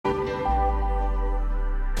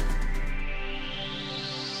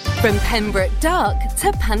From Pembroke Dock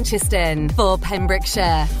to Puncheston. For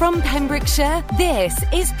Pembrokeshire. From Pembrokeshire, this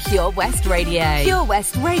is Pure West Radio. Pure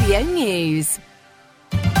West Radio News.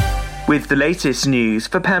 With the latest news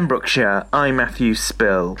for Pembrokeshire, I'm Matthew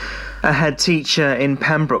Spill. A head teacher in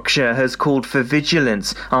Pembrokeshire has called for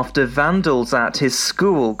vigilance after vandals at his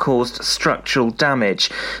school caused structural damage.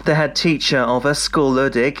 The head teacher of Ysgol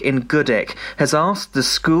Udig in Goodwick has asked the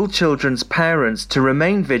school children's parents to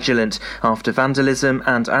remain vigilant after vandalism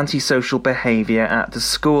and antisocial behaviour at the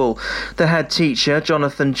school. The head teacher,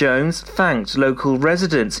 Jonathan Jones, thanked local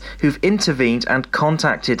residents who've intervened and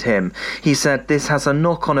contacted him. He said this has a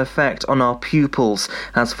knock-on effect on our pupils,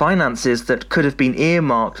 as finances that could have been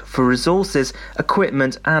earmarked for resources,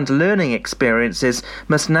 equipment and learning experiences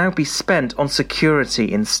must now be spent on security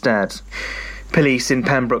instead. Police in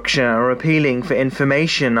Pembrokeshire are appealing for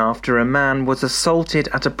information after a man was assaulted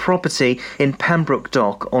at a property in Pembroke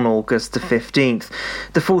Dock on August the 15th.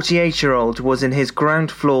 The 48-year-old was in his ground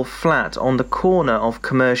floor flat on the corner of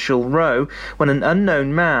Commercial Row when an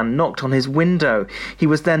unknown man knocked on his window. He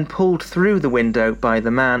was then pulled through the window by the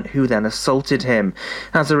man who then assaulted him.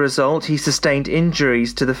 As a result, he sustained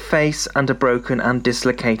injuries to the face and a broken and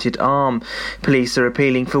dislocated arm. Police are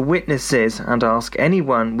appealing for witnesses and ask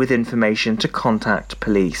anyone with information to contact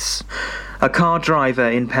police. A car driver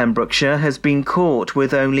in Pembrokeshire has been caught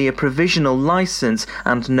with only a provisional licence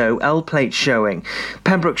and no L-plate showing.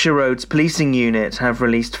 Pembrokeshire Roads Policing Unit have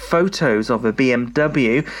released photos of a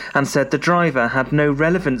BMW and said the driver had no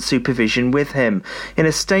relevant supervision with him. In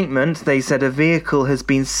a statement, they said a vehicle has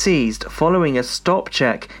been seized following a stop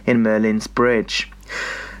check in Merlin's Bridge.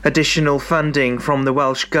 Additional funding from the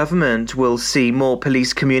Welsh Government will see more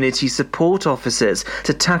police community support officers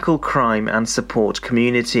to tackle crime and support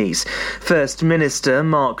communities. First Minister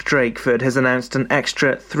Mark Drakeford has announced an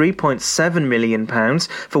extra £3.7 million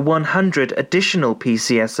for 100 additional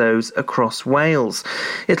PCSOs across Wales.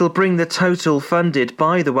 It'll bring the total funded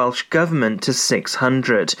by the Welsh Government to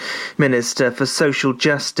 600. Minister for Social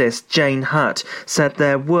Justice Jane Hutt said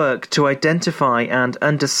their work to identify and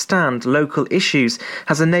understand local issues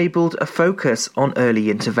has enabled a focus on early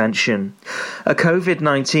intervention. A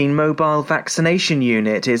COVID-19 mobile vaccination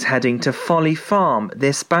unit is heading to Folly Farm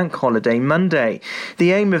this bank holiday Monday.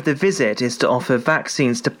 The aim of the visit is to offer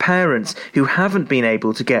vaccines to parents who haven't been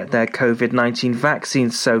able to get their COVID-19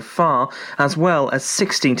 vaccines so far, as well as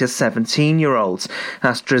 16 to 17-year-olds.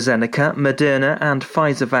 AstraZeneca, Moderna and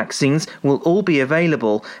Pfizer vaccines will all be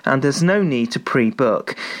available and there's no need to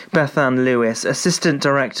pre-book. Bethan Lewis, Assistant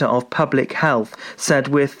Director of Public Health, said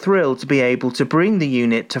we're thrilled to be able to bring the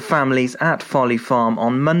unit to families at Folly Farm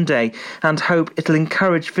on Monday and hope it'll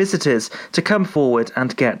encourage visitors to come forward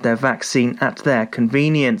and get their vaccine at their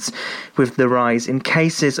convenience. With the rise in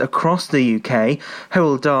cases across the UK,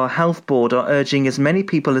 Hywel Dda Health Board are urging as many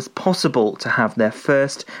people as possible to have their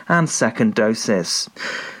first and second doses.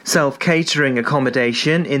 Self-catering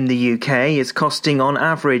accommodation in the UK is costing on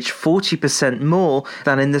average 40% more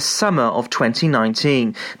than in the summer of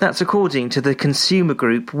 2019. That's according to the consumer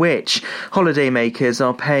group Which. Holidaymakers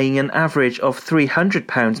are paying an average of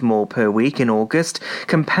 £300 more per week in August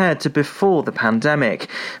compared to before the pandemic.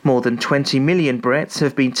 More than 20 million Brits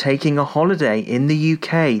have been taking a holiday in the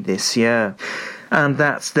UK this year. And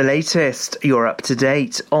that's the latest. You're up to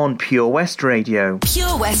date on Pure West Radio.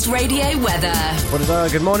 Pure West Radio weather. What is our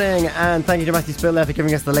good morning, and thank you to Matthew Spill there for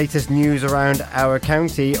giving us the latest news around our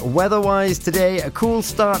county. Weather-wise today, a cool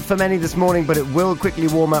start for many this morning, but it will quickly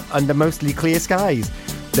warm up under mostly clear skies.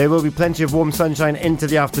 There will be plenty of warm sunshine into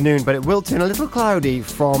the afternoon, but it will turn a little cloudy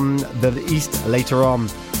from the east later on.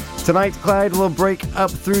 Tonight, cloud will break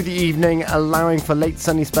up through the evening, allowing for late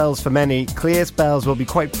sunny spells for many. Clear spells will be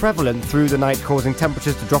quite prevalent through the night, causing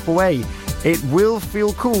temperatures to drop away. It will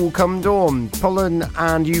feel cool come dawn. Pollen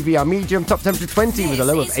and UV are medium, top temperature 20 with a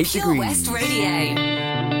low of 8 Pure degrees. West Radio.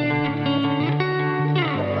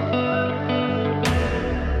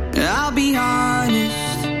 I'll be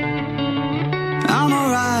honest, I'm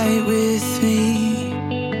alright with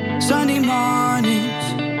me. Sunday mornings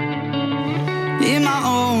in my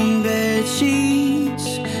own bed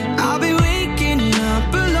sheets, I'll be waking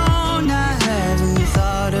up alone. I haven't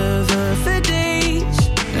thought of her for days.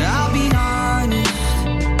 I'll be honest,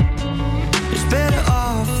 it's better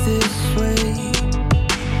off this way.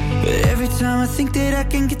 But every time I think that I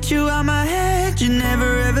can get you out my head, you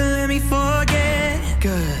never ever let me forget.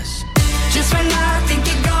 'Cause just when I think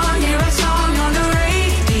you're gone, hear a song on the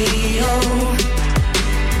radio.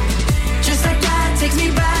 Just like that takes me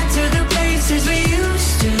back to the places we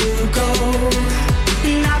used to go.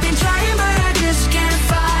 And I've been trying but I just can't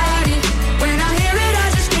fight it. When I hear it I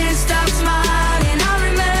just can't stop smiling. I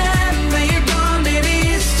remember you're gone, baby,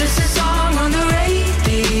 it's just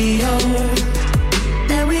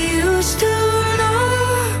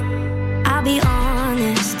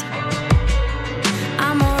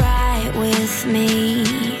with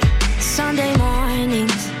me. Sunday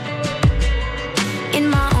mornings in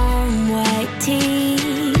my own white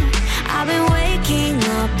tee. I've been waking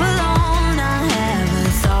up alone. I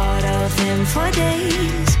haven't thought of him for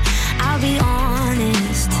days. I'll be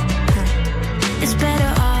honest, it's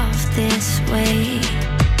better off this way.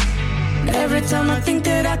 Every time I think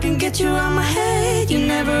that I can get you out my head, you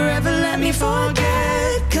never ever let me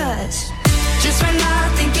forget. 'Cause just when I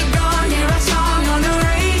think you're gone, hear a song on the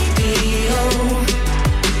radio.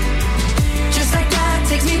 Just like that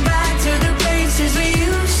takes me back to the places we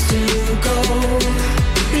used to go.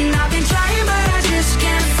 And I've been trying but I just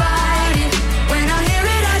can't fight it. When I hear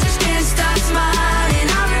it I just can't stop smiling.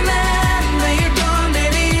 I remember you're gone,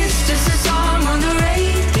 baby, it's just a song on the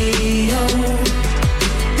radio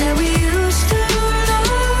that we used to know.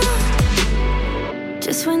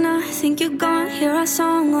 Just when I think you're gone, hear a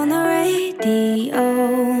song on the radio.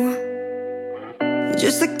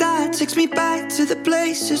 Just like that takes me back to the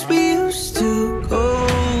places we used to go.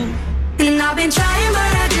 And I've been trying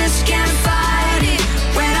but I just can't fight it.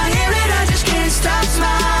 When I hear it I just can't stop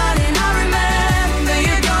smiling. I remember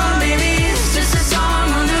you're gone, baby, it's just a song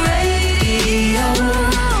on the radio.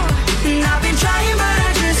 And I've been trying but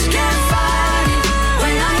I just can't fight it.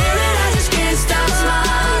 When I hear it I just can't stop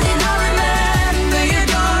smiling. I remember you're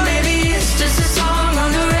gone, baby, it's just a song on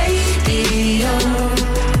the radio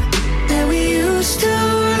that we used to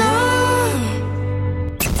know.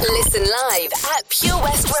 Listen live at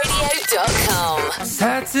purewestradio.com.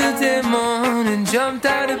 Saturday morning, jumped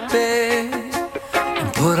out of bed and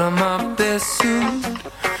put on my best suit.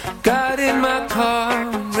 Got in my car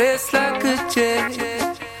and raced like a jet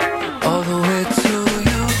all the way to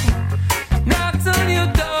you. Knocked on your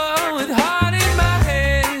door with heart in my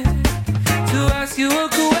head to ask you a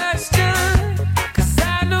question. 'Cause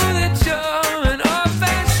I know that you're an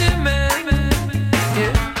old-fashioned man.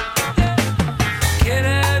 Yeah. Can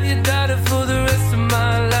I have your daughter for the rest of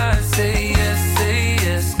my life? Say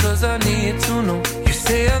yes, 'cause I need to know. You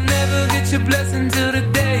say I'll never get your blessing till the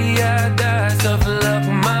day I die. Tough love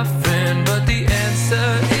with my friend, but the answer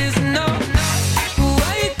is no.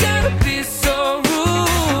 Why you gotta be so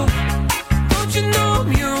rude? Don't you know I'm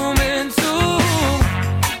human too?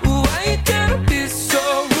 Why you gotta be so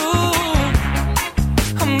rude?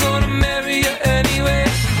 I'm gonna marry you anyway.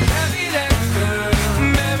 Marry that girl.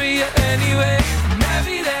 Marry you anyway.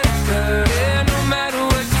 Marry that girl. Yeah, no matter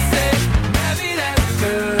what you say. Marry that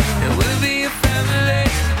girl. And we'll be a family.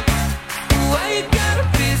 Why you gotta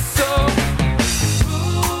be so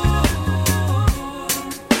rude?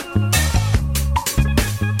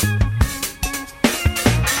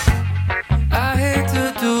 I hate to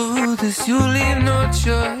do this, you leave no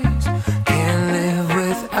choice. Can't live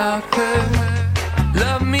without her.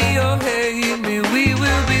 Love me or hate me, we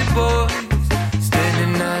will be boys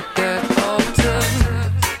standing at that altar.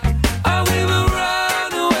 Or we will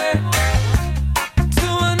run away to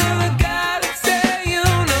another guy that say you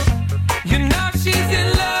know she's in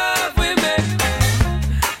love with me.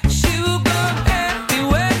 She will go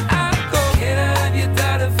anywhere I go. Can I have your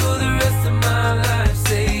daughter for the rest of my life?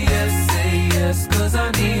 Say yes, 'cause I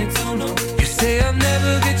need to know. You say I'll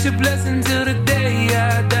never get your blessing till the day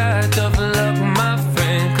I die. Tough love with my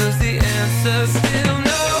friend, 'cause the answer's still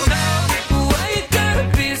no. Why you gotta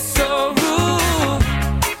be so rude?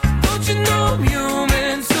 Don't you know I'm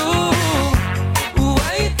human too?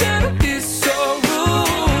 Why you gotta be so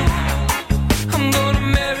rude? I'm gonna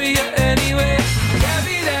marry you anyway.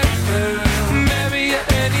 Marry that girl. Marry you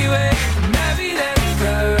anyway. Marry that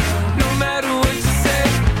girl. No matter what you say.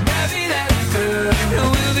 Marry that girl. And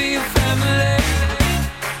we'll be a family.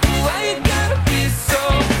 Why you gotta be so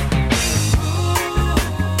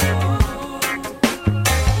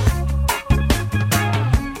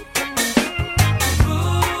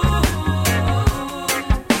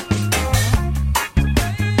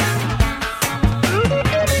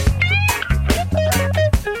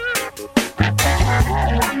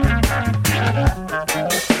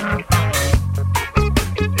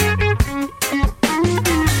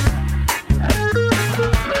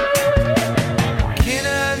Can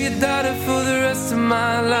I have your daughter for the rest of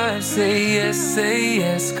my life? Say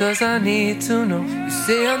yes, 'cause I need to know. You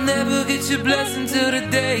say I'll never get your blessing till the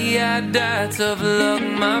day I die. Tough luck,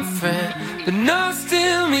 my friend, but no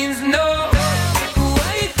still means no.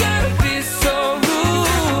 Why you gotta be so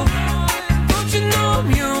rude? Don't you know I'm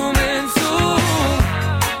human too?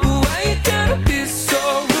 Why you gotta be so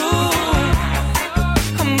rude?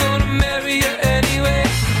 I'm gonna marry you anyway.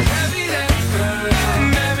 Marry that girl.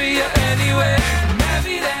 Marry you anyway.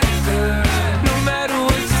 Marry that girl. No matter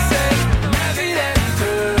what you say. Marry that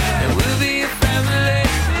girl. And we'll be a family.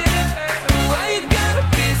 Why you gotta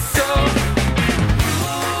be so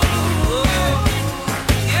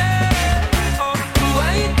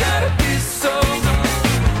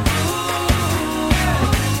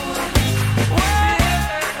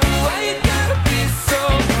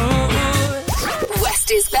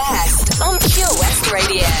West is best on Pure West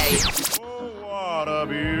Radio. Oh, what a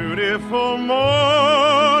beautiful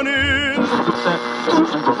morning.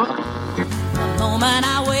 The moment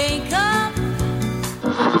I wake up,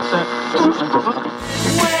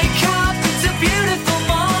 it's a beautiful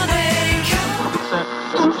morning.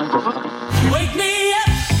 Wake me up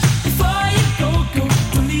before you go,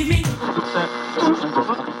 don't leave me.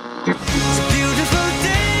 It's a beautiful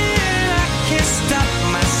day and I can't stop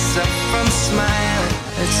myself from smiling.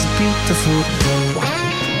 It's a beautiful day.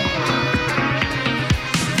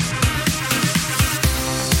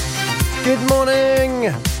 Good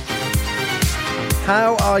morning.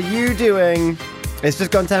 How are you doing? It's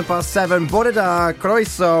just gone 7:10. Bore da,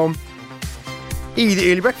 croeso.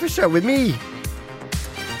 The Early Breakfast Show with me,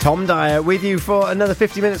 Tom Dyer, with you for another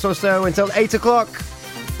 50 minutes or so until 8 o'clock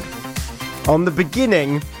on the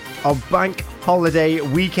beginning of Bank Holiday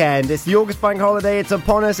weekend. It's the August Bank Holiday. It's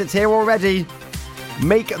upon us. It's here already.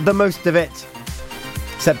 Make the most of it.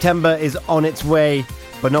 September is on its way,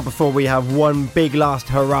 but not before we have one big last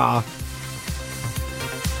hurrah.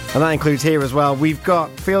 And that includes here as well. We've got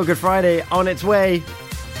Feel Good Friday on its way.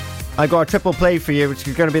 I got a triple play for you, which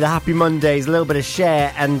is going to be the Happy Mondays, a little bit of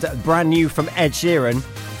Cher, and brand new from Ed Sheeran.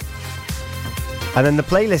 And then the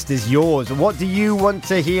playlist is yours. What do you want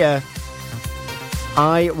to hear?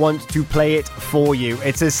 I want to play it for you.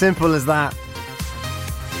 It's as simple as that.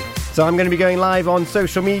 So I'm going to be going live on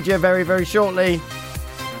social media very, very shortly.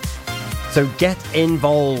 So get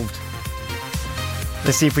involved.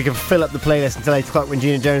 Let's see if we can fill up the playlist until 8 o'clock when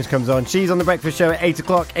Gina Jones comes on. She's on The Breakfast Show at 8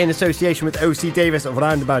 o'clock in association with O.C. Davis of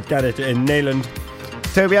Roundabout Garrett in Neyland.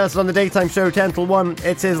 Toby Ellison on the daytime show 10 till 1.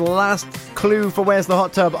 It's his last clue for Where's the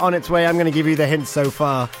Hot Tub on its way. I'm going to give you the hints so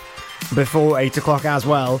far before 8 o'clock as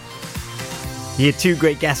well. He had two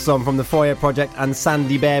great guests on from the Foyer Project and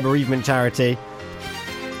Sandy Bear Bereavement Charity.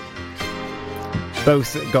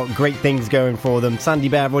 Both got great things going for them. Sandy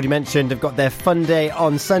Bear, I've already mentioned, have got their fun day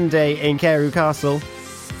on Sunday in Carew Castle.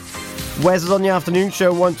 Wes is on the afternoon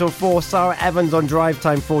show 1 till 4. Sarah Evans on drive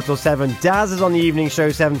time 4 till 7. Daz is on the evening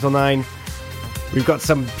show 7 till 9. We've got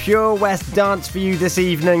some Pure West dance for you this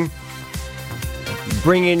evening,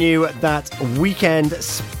 bringing you that weekend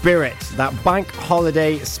spirit, that bank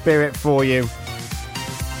holiday spirit for you.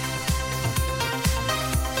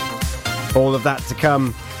 All of that to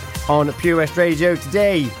come on Pure West Radio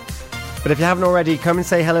today. But if you haven't already, come and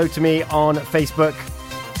say hello to me on Facebook.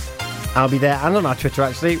 I'll be there, and on our Twitter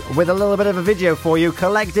actually, with a little bit of a video for you,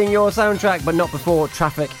 collecting your soundtrack, but not before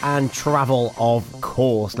traffic and travel, of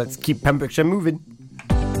course. Let's keep Pembrokeshire moving.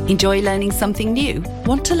 Enjoy learning something new?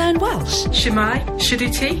 Want to learn Welsh? Shemai,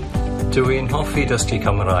 Shuduti? Dwi'n hoffi dysgu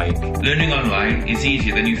Cymraeg. Learning online is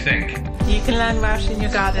easier than you think. You can learn Welsh in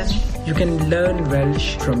your garden. You can learn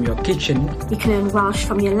Welsh from your kitchen. You can learn Welsh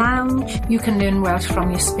from your lounge. You can learn Welsh from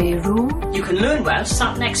your spare room. You can learn Welsh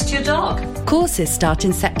sat next to your dog. Courses start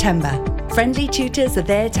in September. Friendly tutors are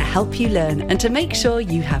there to help you learn and to make sure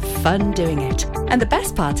you have fun doing it. And the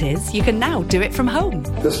best part is, you can now do it from home.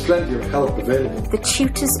 There's plenty of help available. The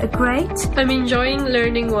tutors are great. I'm enjoying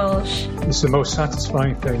learning Welsh. It's the most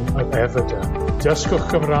satisfying thing I've ever done. Dysgwch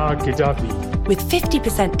Cymraeg gyda fi. With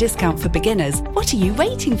 50% discount for beginners, what are you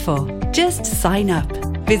waiting for? Just sign up.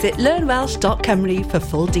 Visit learnwelsh.cymru for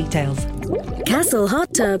full details. Castle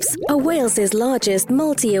Hot Tubs are Wales's largest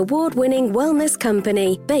multi-award-winning wellness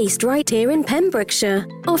company based right here in Pembrokeshire,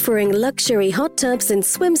 offering luxury hot tubs and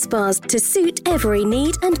swim spas to suit every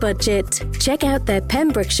need and budget. Check out their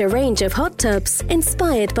Pembrokeshire range of hot tubs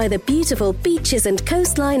inspired by the beautiful beaches and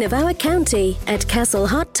coastline of our county at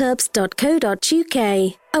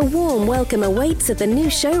castlehottubs.co.uk. A warm welcome awaits at the new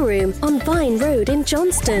showroom on Vine Road in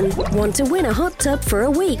Johnston. Want to win a hot tub for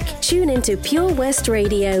a week? Tune into Pure West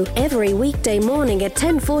Radio every weekday morning at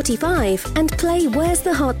 10:45 and play Where's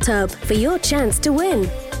the Hot Tub for your chance to win.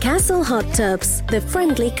 Castle Hot Tubs, the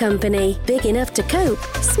friendly company, big enough to cope,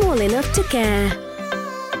 small enough to care.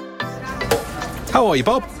 How are you,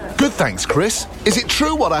 Bob? Good, thanks, Chris. Is it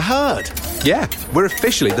true what I heard? Yeah, we're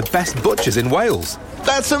officially the best butchers in Wales.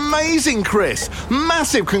 That's amazing, Chris.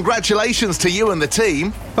 Massive congratulations to you and the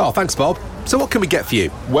team. Oh, thanks, Bob. So what can we get for you?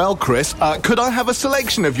 Well, Chris, could I have a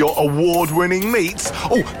selection of your award-winning meats?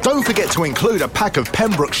 Oh, don't forget to include a pack of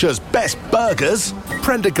Pembrokeshire's best burgers.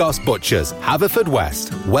 Prendergast Butchers,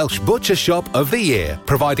 Haverfordwest, Welsh Butcher Shop of the Year,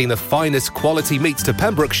 providing the finest quality meats to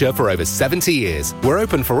Pembrokeshire for over 70 years. We're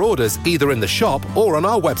open for orders either in the shop or on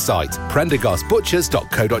our website,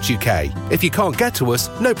 prendergastbutchers.co.uk. If you can't get to us,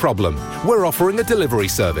 no problem. We're offering a delivery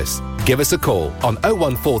service. Give us a call on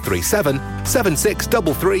 01437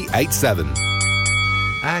 763387.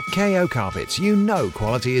 At KO Carpets, you know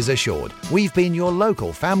quality is assured. We've been your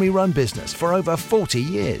local family-run business for over 40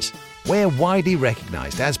 years. We're widely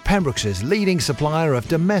recognised as Pembrokeshire's leading supplier of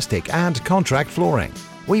domestic and contract flooring.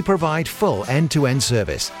 We provide full end-to-end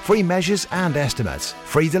service, free measures and estimates,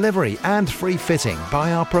 free delivery and free fitting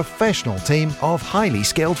by our professional team of highly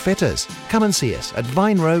skilled fitters. Come and see us at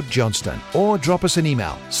Vine Road, Johnston, or drop us an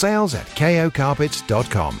email,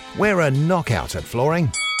 sales@kocarpets.com. We're a knockout at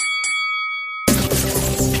flooring.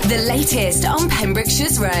 The latest on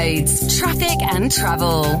Pembrokeshire's roads, traffic and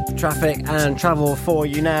travel. Traffic and travel for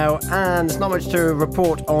you now, and there's not much to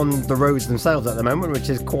report on the roads themselves at the moment, which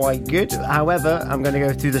is quite good. However, I'm going to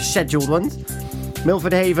go through the scheduled ones.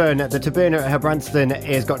 Milford Haven, the Taberna at Hebranston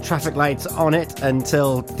has got traffic lights on it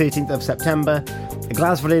until 13th of September.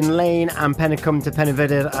 Glasford Lane and Pennicum to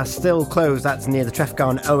Pennyvidder are still closed. That's near the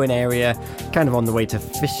Trefgarn Owen area, kind of on the way to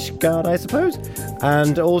Fishguard, I suppose.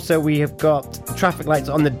 And also we have got traffic lights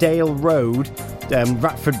on the Dale Road,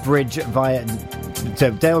 Ratford Bridge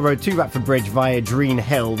Dale Road to Ratford Bridge via Dreen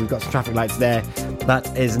Hill. We've got some traffic lights there.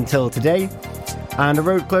 That is until today. And a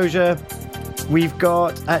road closure we've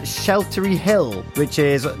got at Sheltery Hill, which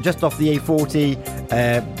is just off the A40,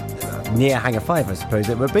 near Hangar 5, I suppose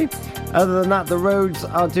it would be. Other than that, the roads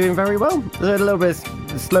are doing very well. There's a little bit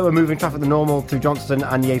slower moving traffic than normal through Johnston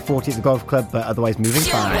and the A40 at the Golf Club, but otherwise moving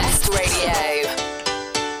fine. West Radio.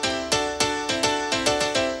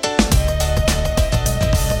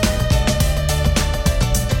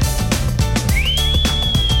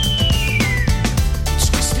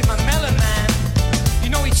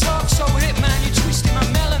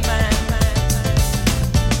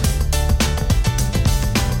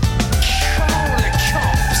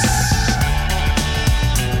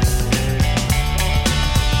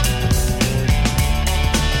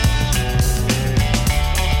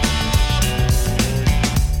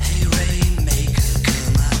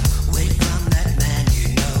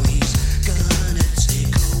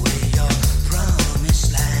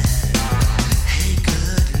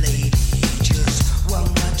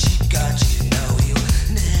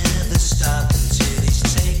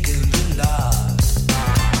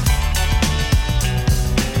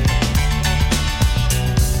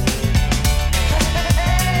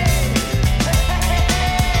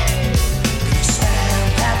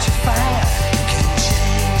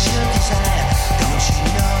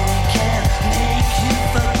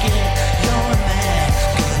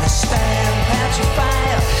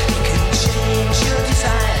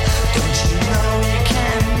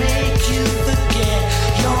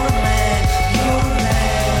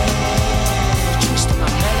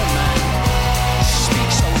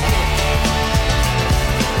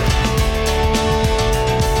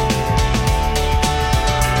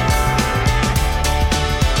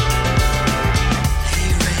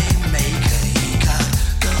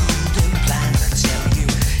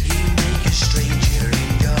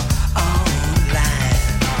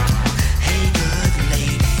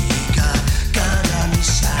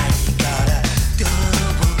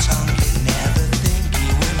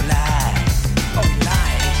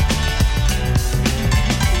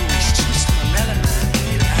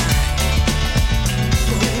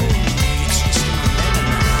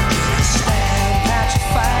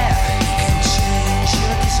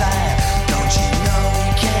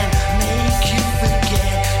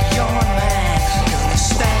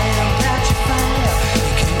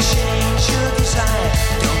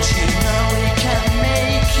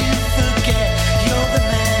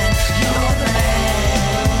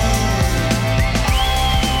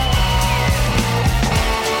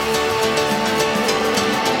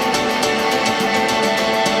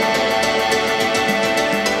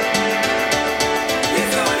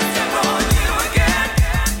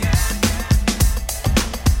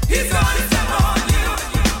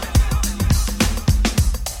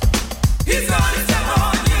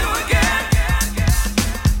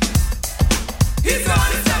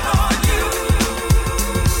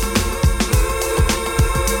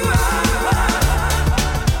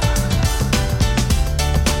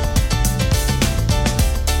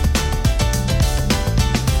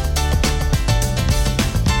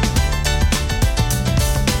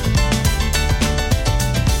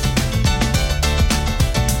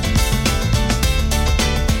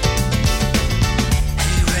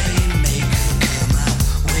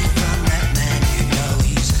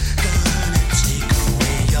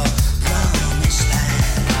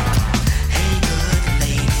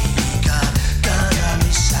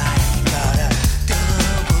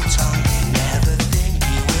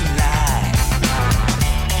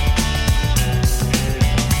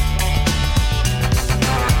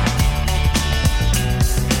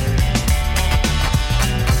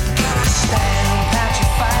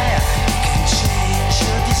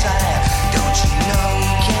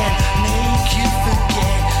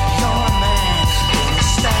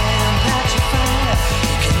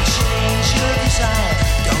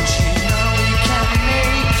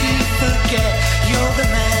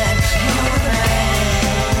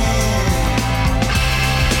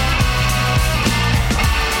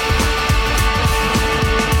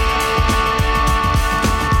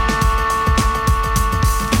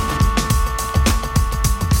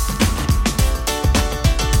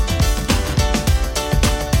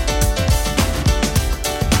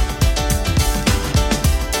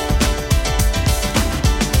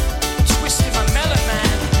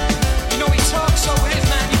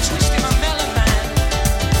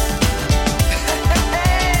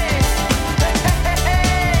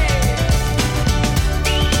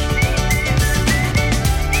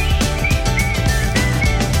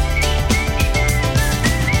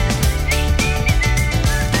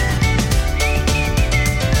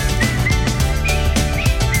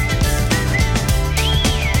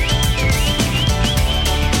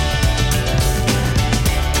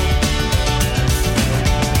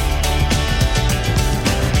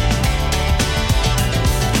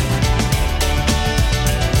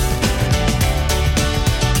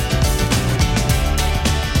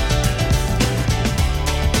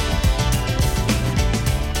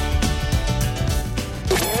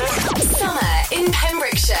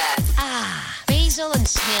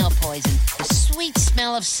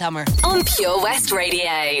 of summer on Pure West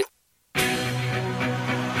Radio.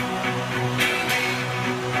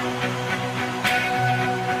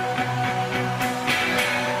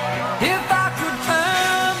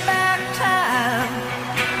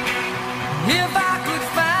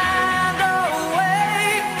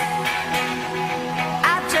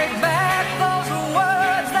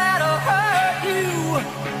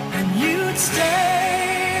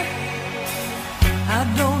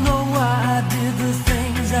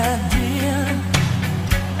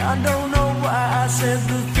 I don't know why I said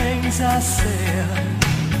the things I said.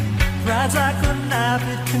 Pride's like a knife,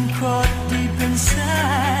 it can cut deep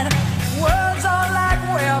inside. Words are like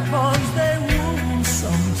weapons, they wound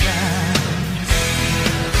sometimes.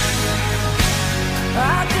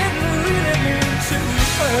 I didn't really mean to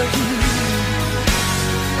hurt you.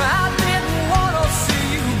 I didn't want to see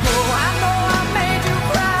you go. I know I made you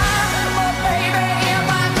cry, but baby, if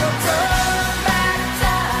I could turn back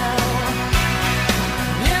time,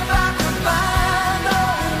 if I could find a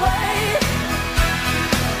way,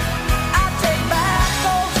 I'd take back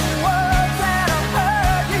those words that have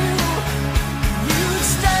hurt you. You'd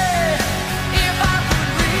stay if I could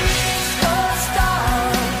reach the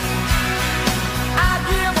stars. I'd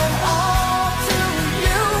give them all to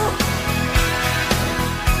you.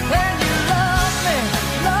 Then you love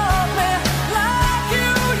me like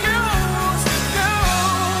you used to do.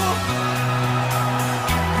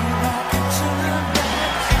 If I could turn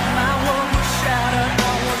back, my world was shattered,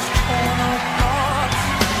 I was torn apart.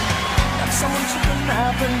 Like someone took a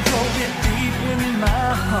knife and drove it deep in my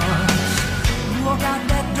heart. You walked out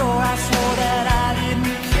that door, I swore that I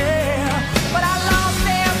didn't care, but I lost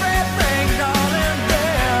everything, darling,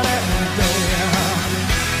 there and there.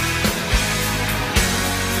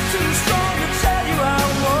 Too strong to tell you I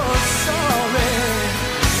was sorry.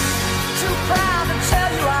 Too proud to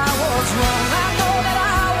tell you I was wrong. I know that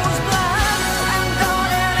I was blind. And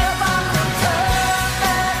darling, if I could turn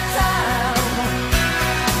back time,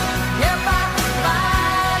 if I could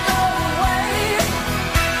find a way,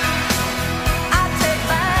 I'd take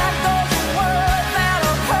back those words that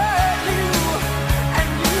have hurt you, and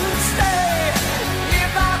you'd stay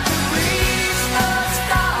if I could reach the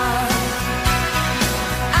stars.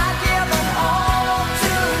 I'd give them all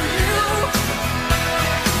to you.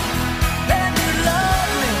 Then you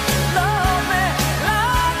love me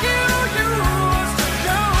like you used to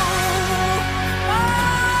do.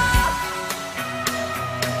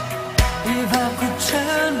 If I could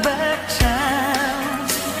turn back time,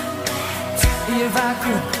 if I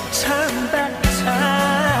could turn back time,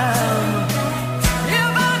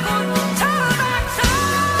 if I could turn back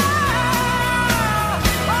time,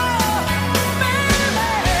 oh, baby.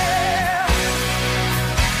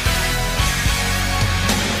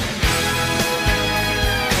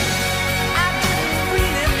 I didn't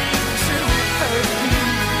really mean to hurt you.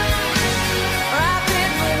 I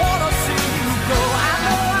didn't want to see you go. I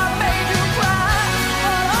know I made you cry,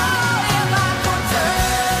 but oh, if I could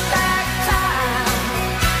turn back time,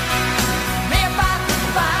 if I could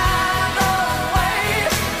find a way,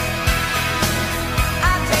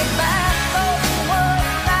 I'd take back those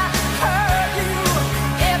words that hurt you.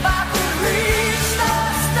 If I could reach the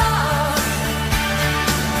stars,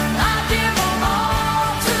 I'd give them all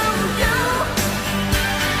to you.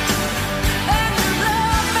 And you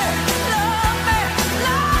love me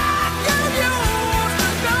like you used to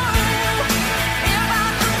do. If I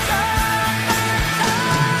could turn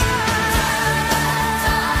back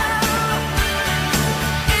time,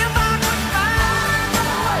 if I could find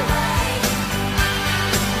a way,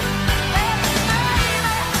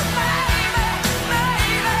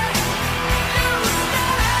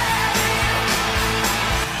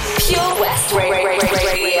 Pure West Radio.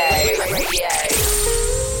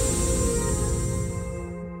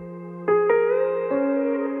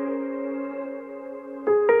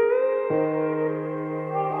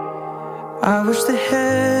 I wish the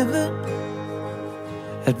heaven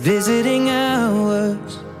had visiting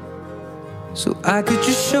hours, so I could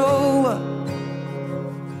just show up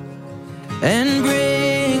and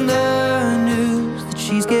bring the news that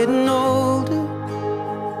she's getting older.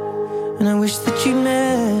 And I wish that you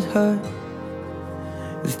met her,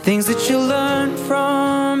 the things that you learned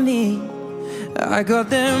from me, I got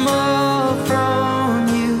them all from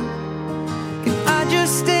you. Can I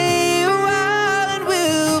just stay a while and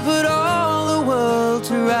we'll put all the world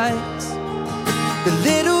to rights? The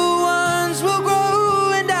little ones will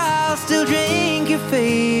grow and I'll still drink your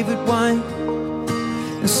favorite wine.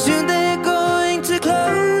 And soon they're going to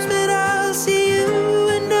close, but I'll see you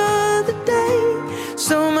another day.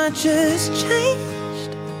 So much has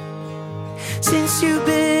changed since you've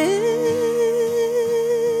been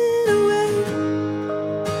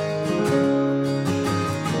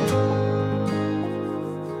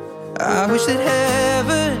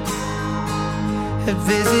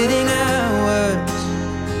visiting hours,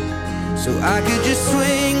 so I could just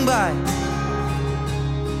swing by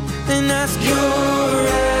and ask your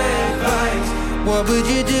advice. What would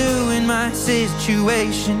you do in my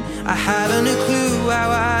situation? I haven't a clue how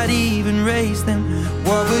I'd even raise them.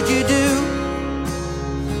 What would you do?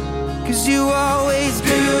 'Cause you always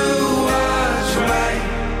do what's right.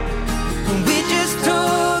 And we just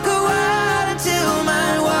took a while until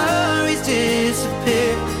my worries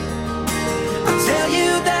disappear. I'll tell you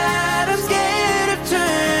that I'm scared of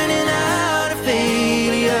turning out a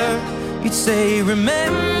failure. You'd say,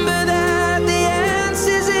 remember that the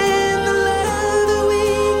answer's in the love that we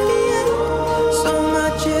create. So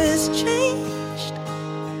much has changed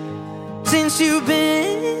since you've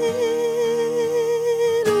been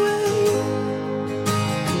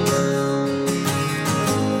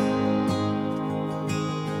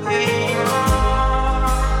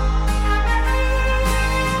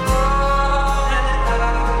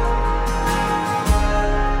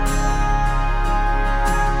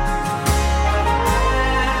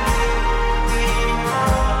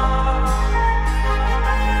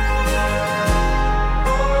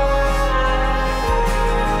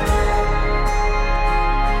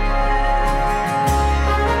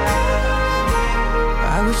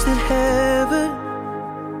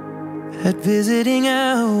at visiting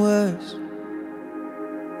hours,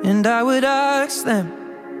 and I would ask them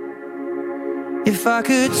if I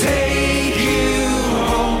could take you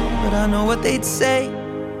home. But I know what they'd say,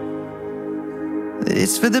 that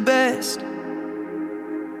it's for the best.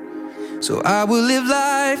 So I will live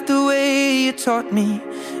life the way you taught me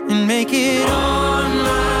and make it on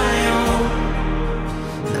my own.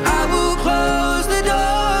 I will close the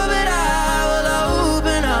door, but I will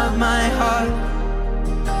open up my heart.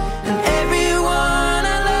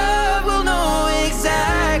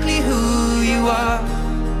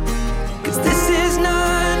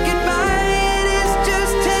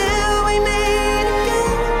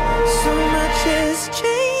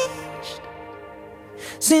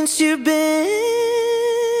 Since you've been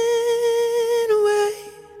away.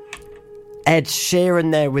 Ed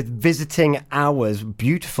Sheeran there with Visiting Hours.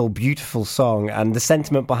 Beautiful, beautiful song. And the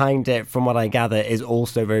sentiment behind it, from what I gather, is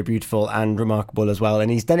also very beautiful and remarkable as well.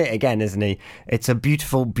 And he's done it again, isn't he? It's a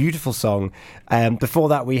beautiful, beautiful song. Before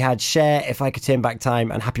that, we had Cher, If I Could Turn Back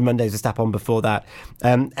Time, and Happy Mondays, a step on before that.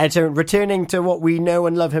 Ed Sheeran returning to what we know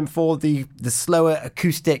and love him for, the slower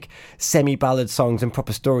acoustic semi-ballad songs and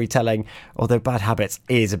proper storytelling, although Bad Habits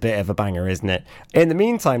is a bit of a banger, isn't it? In the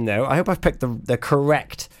meantime, though, I hope I've picked the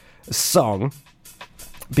correct song,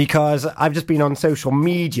 because I've just been on social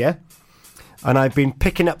media and I've been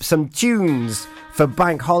picking up some tunes for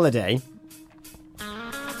Bank Holiday.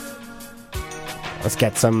 Let's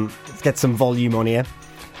get some volume on here.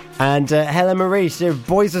 And Helen Marie said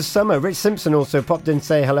Boys of Summer. Rich Simpson also popped in to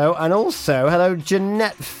say hello, and also hello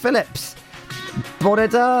Jeanette Phillips.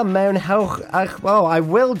 Boreda mewn hewch eich... Oh, I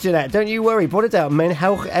will, Jeanette, don't you worry. Boreda mewn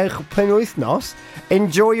hewch eich penwythnos.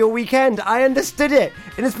 Enjoy your weekend. I understood it,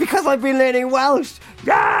 and it's because I've been learning Welsh.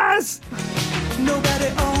 Yes! Nobody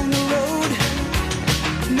on the road,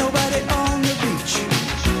 nobody on the beach.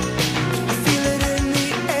 I feel it in the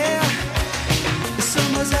air, the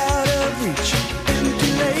summer's out of reach.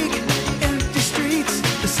 Empty lake, empty streets,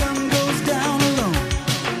 the sun goes down alone.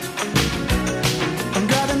 I'm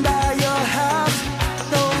driving by your house,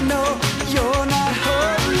 though I know you're not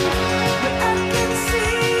home. But I can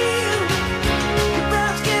see you, your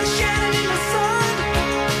brown skin shining in the sun.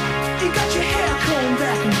 You got your hair combed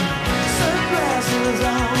back now, so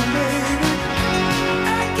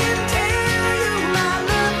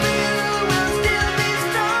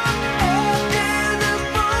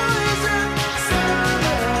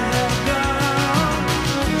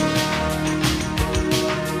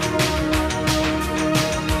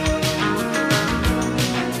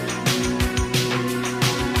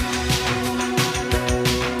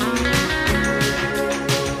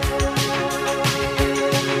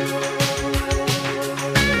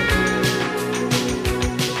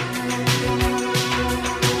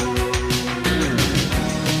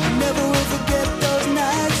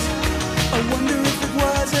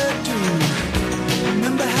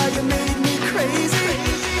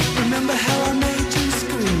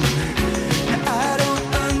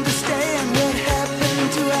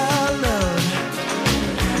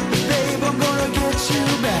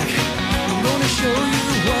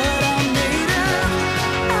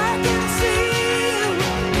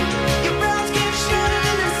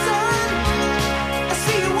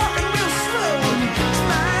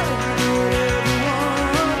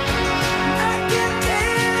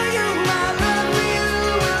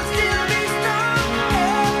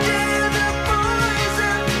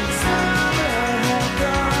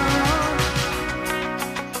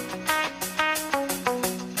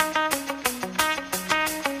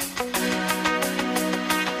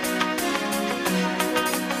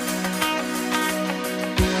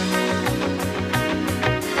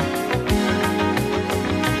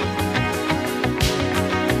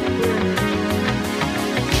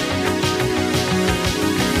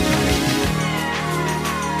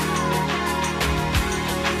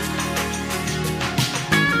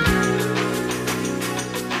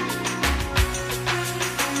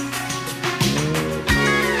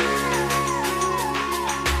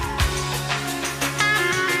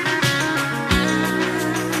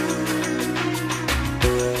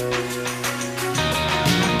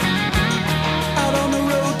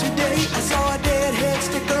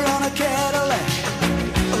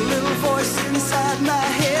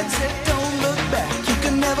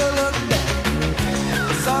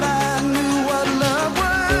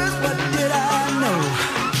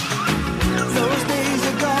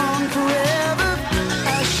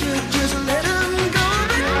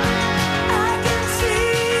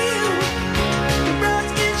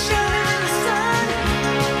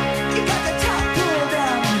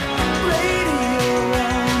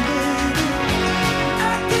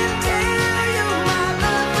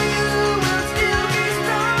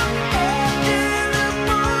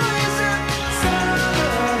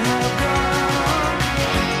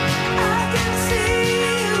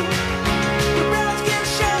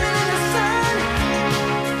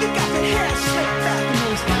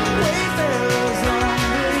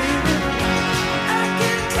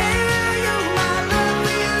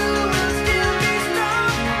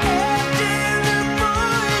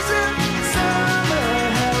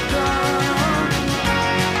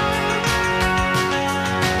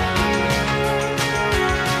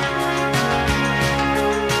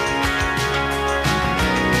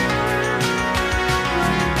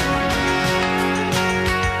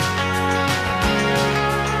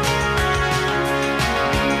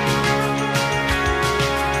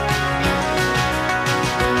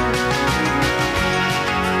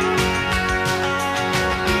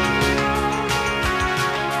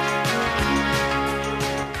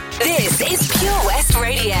Pure West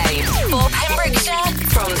Radio. For Pembrokeshire,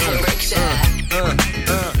 from Pembrokeshire.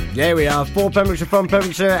 There we are, for Pembrokeshire, from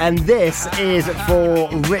Pembrokeshire, and this is for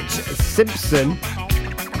Rich Simpson.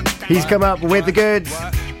 He's come up with the goods.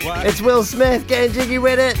 It's Will Smith getting jiggy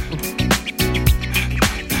with it.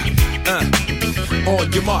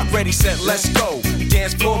 On your mark, ready, set, let's go.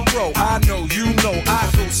 Dance floor pro, I know, you know,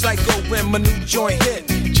 I go psycho when my new joint hit.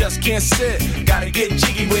 Just can't sit, gotta get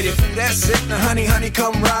jiggy with it. Ooh, that's it, now honey,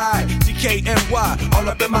 come ride. DKNY, all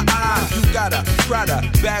up in my eye. You got a Prada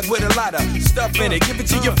bag with a lot of stuff in it. Give it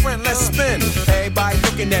to your friend, let's spin. Everybody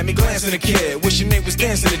looking at me, glancing a kid. Wishing they was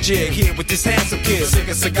dancing a jig here with this handsome kid. Sick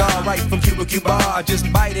a cigar right from Cuba Cuba. I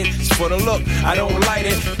just bite it, it's for the look, I don't light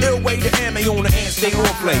it. Ill way to ammo on the hand, stay on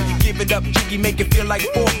play. Give it up, jiggy, make it feel like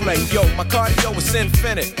foreplay. Yo, my cardio is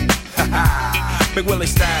infinite. Ha ha. Big Willie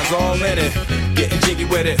style's all in it. Getting jiggy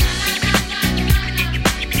with it.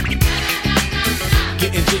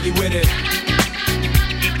 Getting jiggy with it.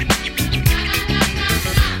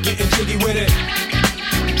 Getting jiggy with it.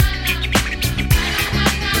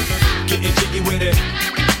 Getting jiggy with it.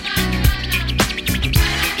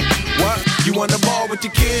 What? You on the ball with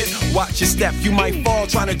your kid? Watch your step, you might fall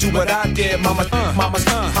trying to do what I did. Mama, I'ma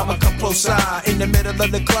come close side in the middle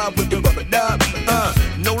of the club with the rubber dub.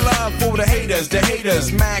 No love for the haters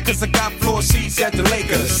mad cause I got floor seats at the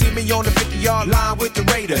Lakers. See me on the 50-yard line with the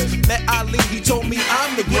Raiders. Met Ali, he told me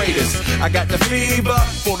I'm the greatest. I got the fever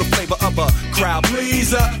for the flavor of a crowd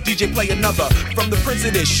pleaser. DJ play another from the Prince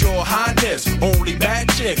of this Shore Highness. Only bad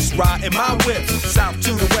chicks riding my whip. South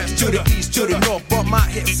to the west, to the east, to the north. Bump my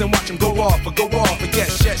hips and watch them go off. But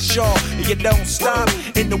yes, sure. And you don't stop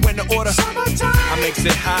in the winter order. Summertime. I makes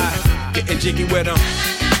it high, getting jiggy with them.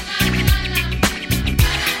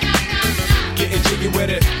 Getting jiggy with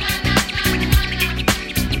it.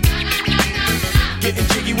 Getting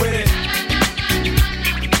jiggy with it.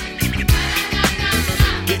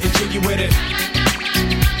 Getting jiggy with it.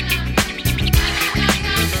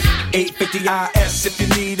 850 IS if you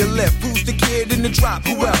need a lift. Who's the kid in the drop?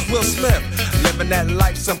 Who else? Will Smith. Living that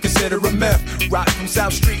life, some consider a myth. Rock from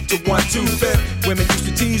South Street to 125th. Women used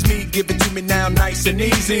to tease me, give it to me now nice and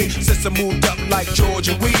easy. Since I moved up like George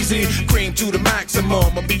and Wheezy, cream to the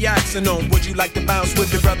maximum, I'll be axing them. Would you like to bounce with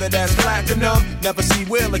the brother that's platinum? Never see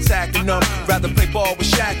Will attacking them. Rather play ball with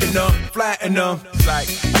Shaq and them, flatten them. Like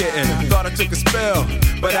getting, thought I took a spell,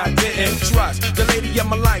 but I didn't. Trust the lady of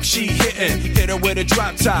my life, she hitting. Hit her with a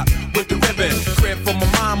drop top, with the ribbon. Crib for my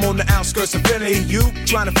mom on the outskirts of Philly. You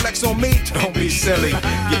trying to flex on me? Don't be silly.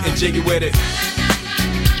 Getting jiggy with it.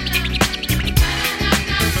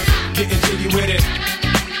 Getting jiggy with it.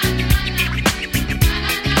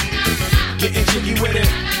 Getting jiggy with it.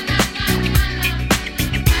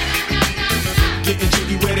 Getting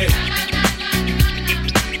jiggy with it.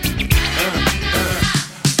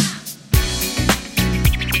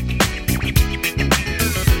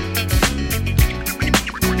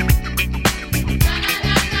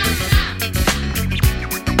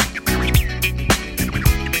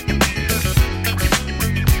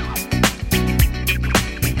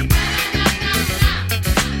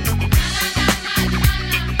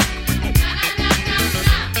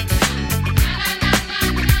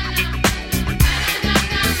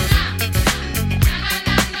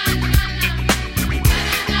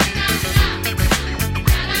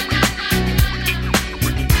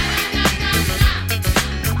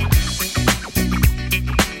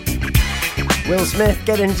 Will Smith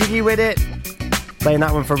getting jiggy with it. Playing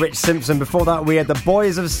that one for Rich Simpson. Before that, we had the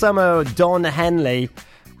Boys of Summer, Don Henley.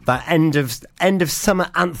 That end of summer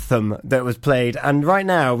anthem that was played. And right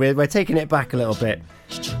now, we're taking it back a little bit.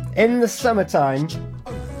 In the summertime,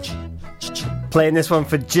 playing this one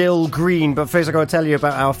for Jill Green. But first, I've got to tell you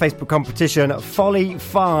about our Facebook competition, Folly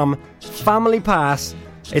Farm Family Pass.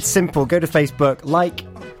 It's simple. Go to Facebook, like,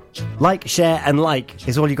 share, and like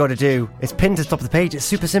is all you got to do. It's pinned to the top of the page. It's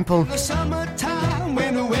super simple. The summertime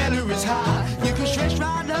when the weather is high, you can stretch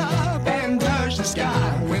right up and touch the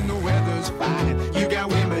sky. When the weather's fine, you got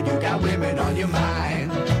women on your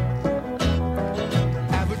mind.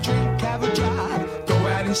 Have a drink, have a drive, go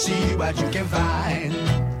out and see what you can find.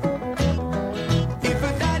 If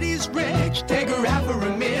a daddy's rich, take her out for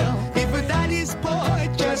a meal. If a daddy's poor,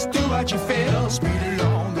 just do what you feel. Speed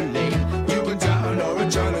along the lane, you can turn or a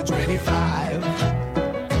turn of 25.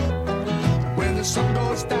 When the sun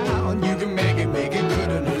goes down, you can make it good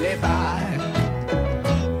and live by.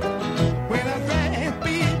 When I grab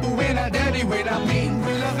people, when I dirty, when I mean,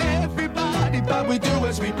 we love everybody, but we do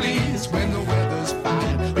as we please. When the weather's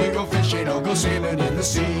fine, we go fishing or go sailing in the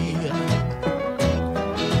sea.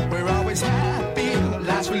 We're always happy, the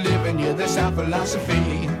lives we're living, yeah, that's our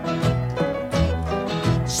philosophy.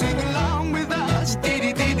 Sing along with us.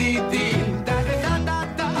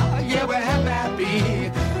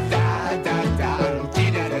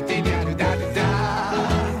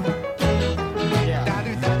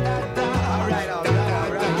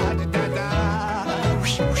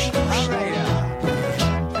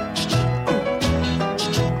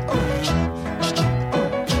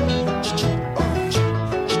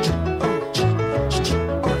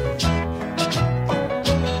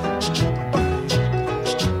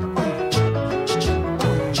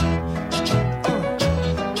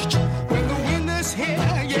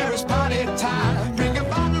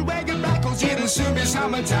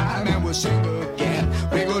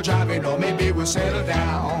 settle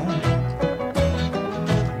down.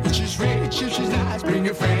 If she's rich, if she's nice, bring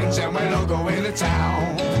your friends and we'll all go into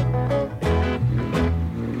town.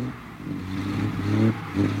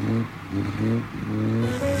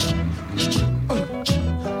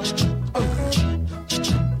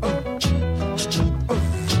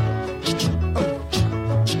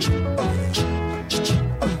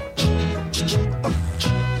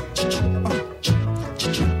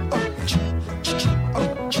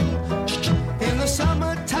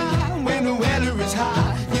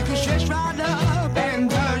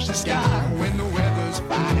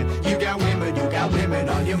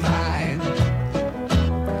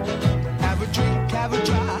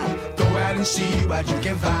 See what you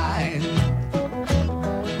can find.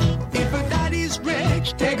 If a daddy's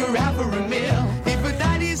rich, take her out for a meal. If a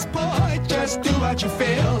daddy's poor, just do what you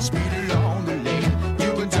feel. Speed along the lane,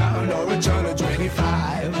 you can turn or return to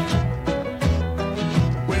 25.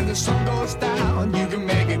 When the sun goes down, you can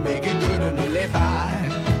make it good and live by.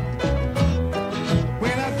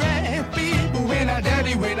 We're not great people, we're not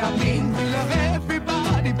dirty, we're not mean. We love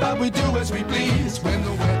everybody, but we do as we please. When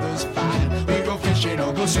the weather's fine, we go fishing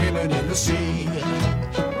or go sailing in the sea.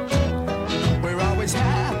 We're always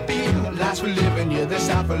happy, the lives we live in, yeah, that's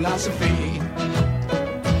our philosophy.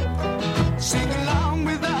 Sing along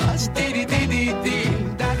with us, dee-dee-dee-dee-dee,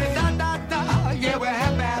 da-da-da-da-da, yeah, we're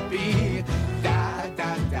happy,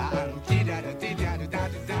 da-da-da,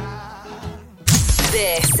 dee-da-da-dee-da-da-da-da.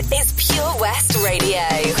 This is Pure West Radio,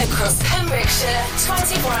 across Pembrokeshire,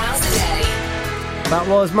 24 hours a day. That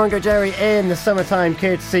was Mungo Jerry in the Summertime,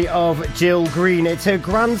 courtesy of Jill Green. It's her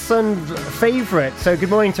grandson's favourite. So good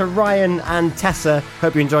morning to Ryan and Tessa.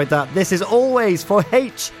 Hope you enjoyed that. This is Always for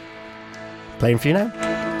H. Playing for you now.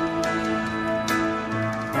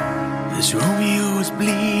 This Romeo is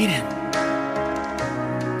bleeding,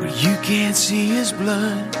 but you can't see his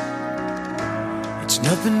blood. It's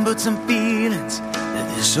nothing but some feelings that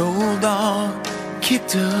this old dog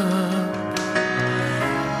kicked up.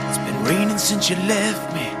 Raining since you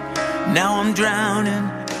left me, now I'm drowning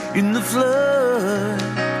in the flood.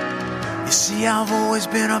 You see, I've always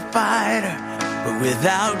been a fighter, but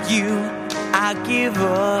without you, I give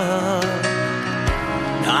up.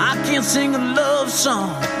 Now I can't sing a love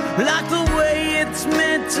song like the way it's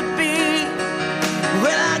meant to be.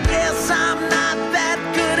 Well, I guess I'm not that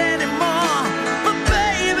good anymore, but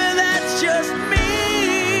baby, that's just me.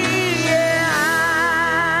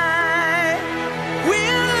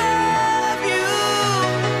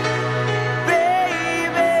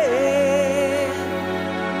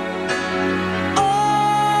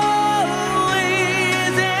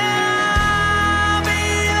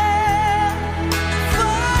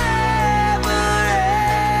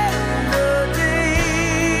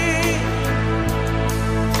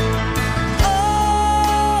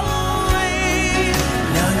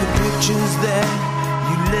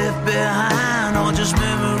 Behind, all just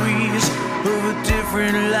memories of a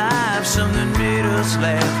different life. Something made us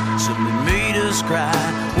laugh, something made us cry,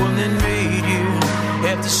 one that made you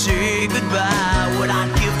have to say goodbye. What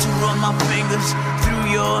I'd give to run my fingers through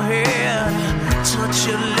your hair, touch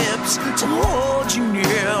your lips, to hold you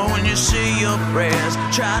near. When you say your prayers,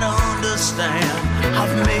 try to understand,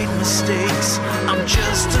 I've made mistakes, I'm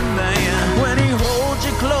just a man. When he holds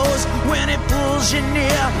you close, when he pulls you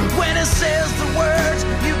near, when he says the words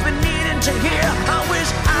you've been needing to hear, I wish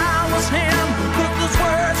I was him, but those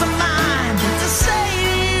words are mine to say to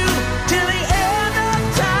you till the end of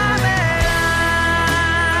time. And I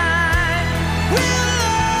will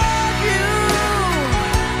love you,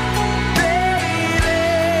 baby,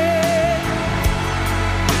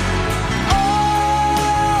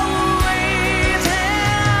 always,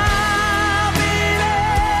 and I'll be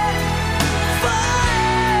there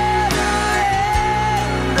forever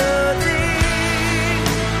and a day.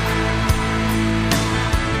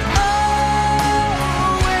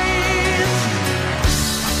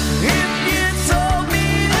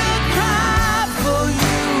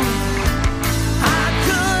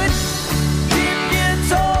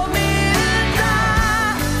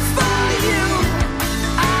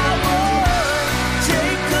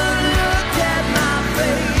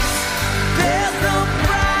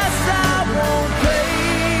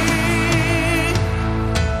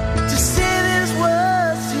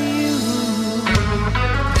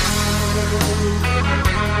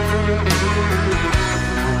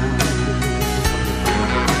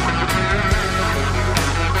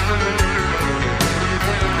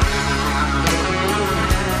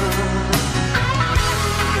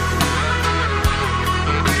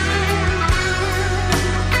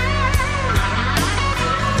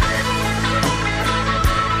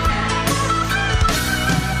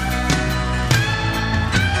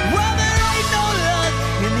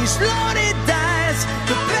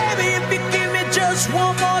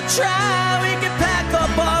 try, we can pack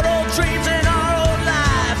up our old dreams and our old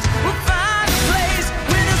lives. We'll find a place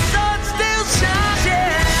where the sun still shines.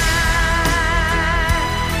 Yeah,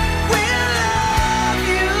 we'll love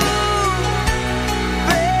you,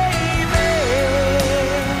 baby.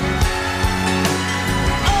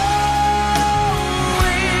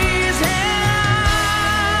 Always, and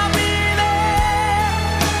I'll be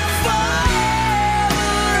there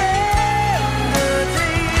forever and a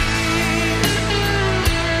day.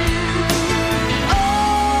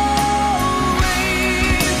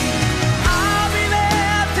 I'll be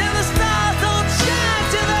there till the stars don't shine,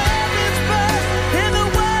 till the heavens burst and the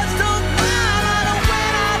words don't cry. And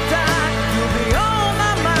when I die, you'll be on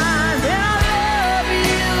my mind, and I'll love you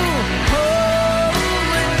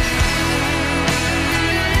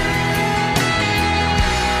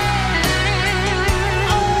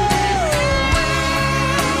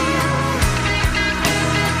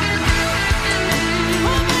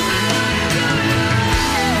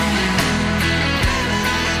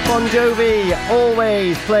Bon Jovi,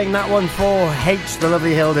 always playing that one for H, the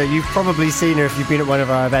lovely Hilda. You've probably seen her if you've been at one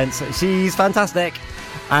of our events. She's fantastic.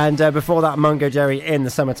 And before that, Mungo Jerry in the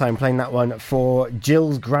Summertime, playing that one for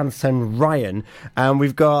Jill's grandson Ryan. And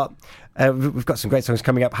we've got some great songs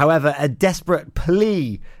coming up. However, a desperate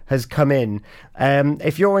plea has come in.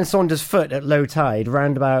 If you're in Saundersfoot at low tide,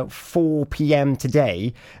 around about 4 p.m.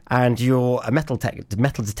 today, and you're a metal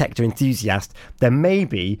detector enthusiast, then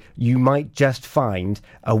maybe you might just find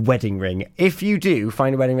a wedding ring. If you do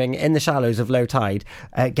find a wedding ring in the shallows of low tide,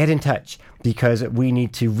 get in touch, because we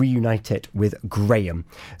need to reunite it with Graham.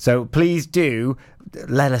 So please do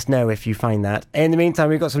let us know if you find that. In the meantime,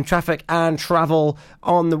 we've got some traffic and travel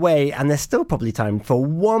on the way, and there's still probably time for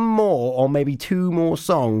one more or maybe two more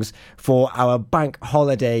songs for our bank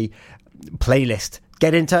holiday playlist.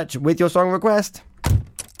 Get in touch with your song request.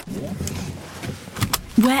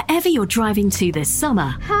 Wherever you're driving to this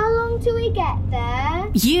summer, how long till we get there?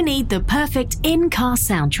 You need the perfect in-car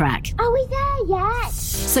soundtrack. Are we there yet?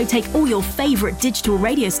 So take all your favourite digital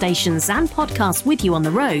radio stations and podcasts with you on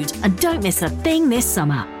the road, and don't miss a thing this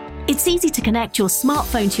summer. It's easy to connect your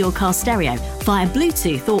smartphone to your car stereo via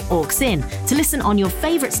Bluetooth or aux-in to listen on your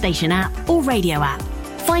favourite station app or radio app.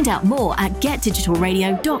 Find out more at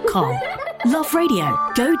getdigitalradio.com. Love radio.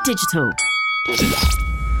 Go digital.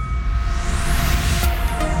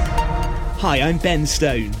 Hi, I'm Ben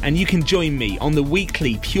Stone, and you can join me on the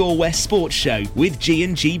weekly Pure West Sports Show with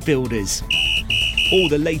G&G Builders. All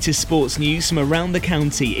the latest sports news from around the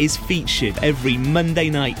county is featured every Monday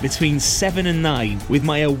night between 7 and 9 with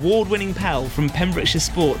my award-winning pal from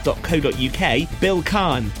PembrokeshireSport.co.uk, Bill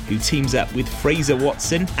Kahn, who teams up with Fraser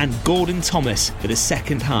Watson and Gordon Thomas for the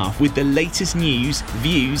second half with the latest news,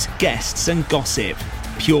 views, guests and gossip.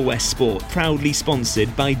 Pure West Sport, proudly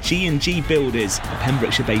sponsored by G&G Builders, a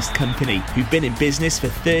Pembrokeshire-based company who've been in business for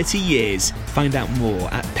 30 years. Find out more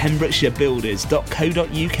at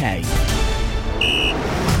PembrokeshireBuilders.co.uk.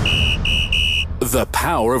 The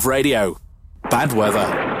power of radio. Bad weather.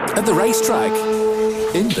 At the racetrack.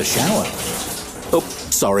 In the shower. Oh,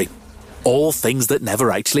 sorry. All things that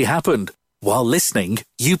never actually happened. While listening,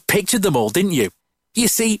 you pictured them all, didn't you? You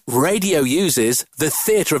see, radio uses the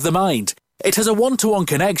theatre of the mind. It has a one-to-one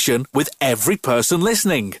connection with every person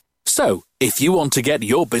listening. So, if you want to get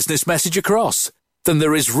your business message across, then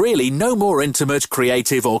there is really no more intimate,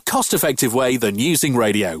 creative or cost-effective way than using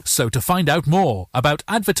radio. So to find out more about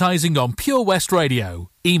advertising on Pure West Radio,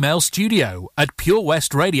 email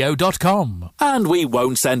studio@purewestradio.com. And we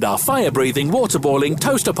won't send our fire-breathing, water-boiling,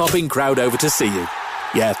 toaster-popping crowd over to see you.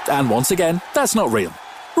 Yeah, and once again, that's not real.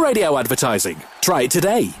 Radio advertising. Try it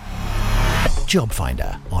today. Job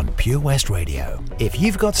Finder on Pure West Radio. If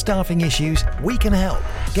you've got staffing issues, we can help.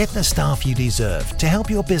 Get the staff you deserve to help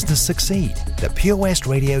your business succeed. The Pure West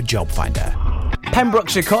Radio Job Finder.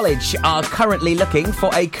 Pembrokeshire College are currently looking for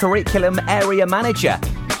a curriculum area manager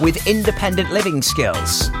with independent living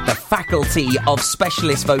skills. The Faculty of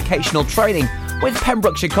Specialist Vocational Training with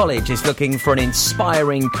Pembrokeshire College is looking for an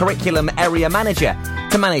inspiring curriculum area manager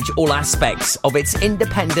to manage all aspects of its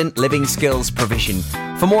independent living skills provision.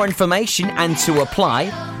 For more information and to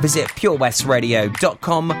apply, visit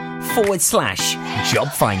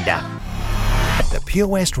purewestradio.com/job finder. The Pure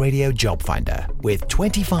West Radio Job Finder, with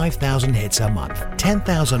 25,000 hits a month,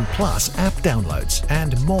 10,000 plus app downloads,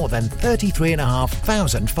 and more than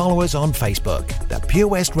 33,500 followers on Facebook. The Pure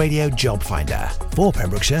West Radio Job Finder, for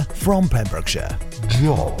Pembrokeshire, from Pembrokeshire.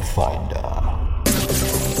 Job Finder.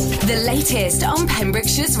 The latest on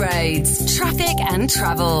Pembrokeshire's roads, traffic and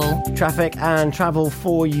travel. Traffic and travel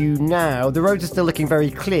for you now. The roads are still looking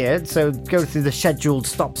very clear, so go through the scheduled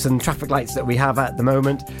stops and traffic lights that we have at the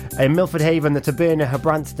moment. In Milford Haven, the Taberna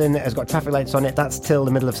Branston has got traffic lights on it. That's till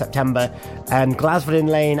the middle of September. And Glasford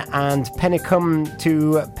Lane and Pennicum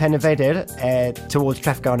to Pennevedder towards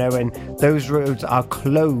Trefgarne Owen, those roads are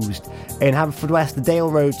closed. In Haverfordwest, the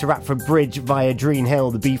Dale Road to Ratford Bridge via Dreen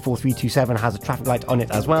Hill, the B4327 has a traffic light on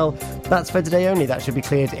it as well. That's for today only. That should be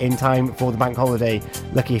cleared in time for the bank holiday.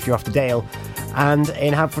 Lucky if you're off to Dale. And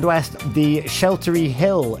in Haverfordwest, the Sheltery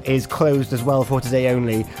Hill is closed as well for today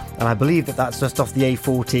only. And I believe that that's just off the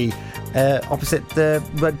A40 opposite the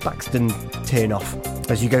Red Blackstone turn-off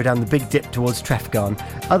as you go down the big dip towards Trefgarne.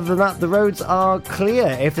 Other than that, the roads are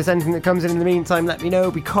clear. If there's anything that comes in the meantime, let me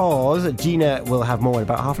know, because Gina will have more in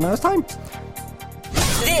about half an hour's time.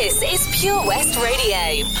 This is Pure West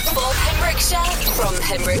Radio for Pembrokeshire, from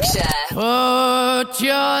Pembrokeshire. Put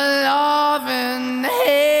your loving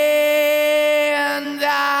hand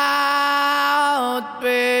out,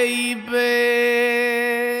 baby,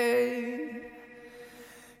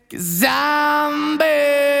 'cause I'm begging.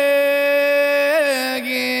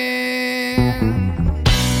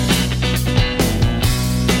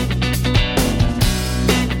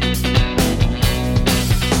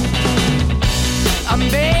 I'm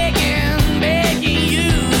begging, begging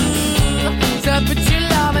you to put your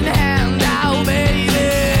loving hand out, baby.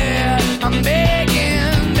 I'm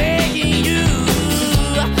begging, begging you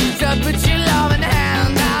to put your loving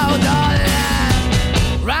hand out,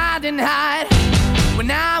 darling. Riding high when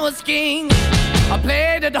I was king, I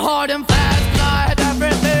played it hard and fast, I had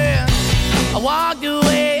everything. I walked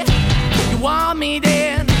away, you want me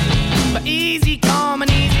then, but easy come and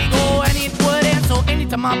easy go, and it wouldn't. So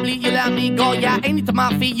anytime I bleed, you let me go. Yeah, anytime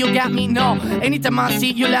I feel, you got me, no. Anytime I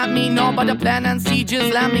see, you let me know. But the plan and see,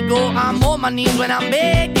 just let me go. I'm on my knees when I'm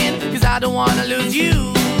begging, 'cause I don't wanna lose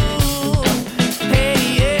you. Hey,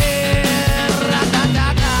 yeah,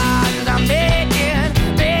 ra-da-da-da, 'cause I'm begging,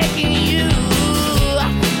 begging you.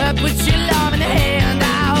 Put your love in the hand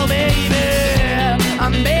out, baby.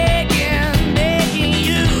 I'm begging, begging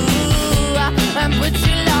you. Put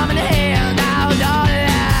your love in the hand out,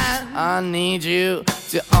 darling. I need you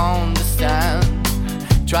to understand.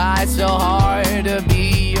 Try so hard to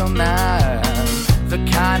be your man, the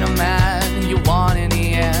kind of man you want in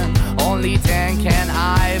the end. Only then can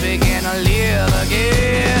I begin to live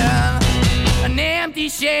again. An empty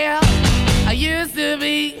shell I used to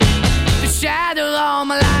be, the shadow all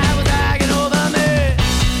my life was hanging over me.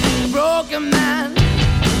 A broken man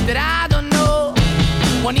that I don't know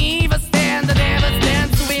won't even stand, that never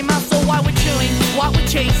stands to be my soul. Why we're chewing, why we're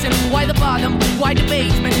chasing, why the bottom, why the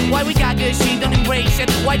basement, why we got good, she don't embrace it,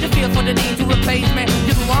 why the feel for the need to replace me.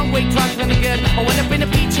 You're the wrong way, trying to good. I went up in a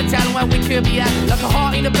feature town where we could be at, like a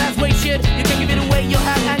heart in the best way, shit. You can give it away, you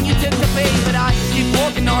have, and you took the bait. But I keep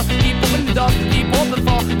walking on, keep opening the door, keep open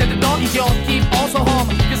for, that the door is yours, keep also home,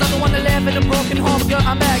 'cause I don't wanna live in a broken home, girl,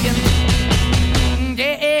 I'm begging.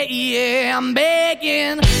 Yeah, yeah, I'm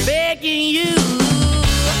begging, begging you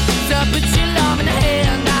to put your love in the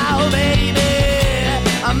hand now, baby.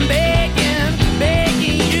 I'm begging,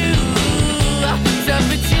 begging you to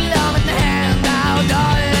put your love in the hand now,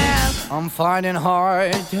 darling. I'm finding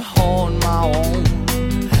hard to hold my own,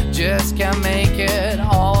 just can't make it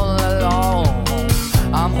all alone.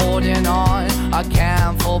 I'm holding on, I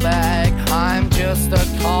can't fall back, I'm just a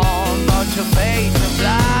call, but your face is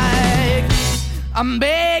black. I'm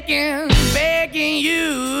begging, begging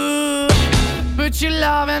you, put your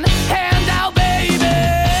loving hand out, baby.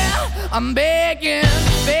 I'm begging,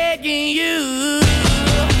 begging you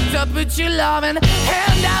to put your loving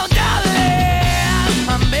hand out, darling.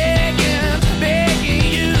 I'm begging, begging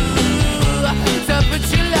you to put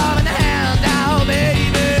your loving hand out,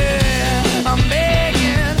 baby. I'm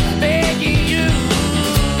begging, begging you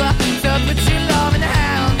to put your loving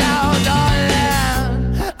hand out,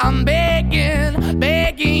 darling. I'm begging,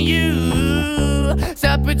 begging you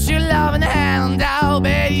to put your loving hand out,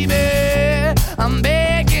 baby. I'm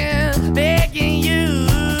begging, begging you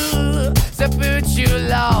to put your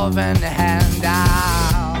loving hand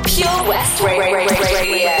out. Pure West Radio.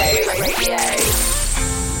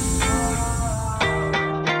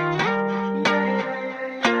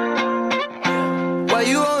 Why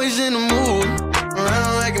you always in the mood?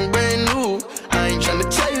 Around like I'm brand new. I ain't tryna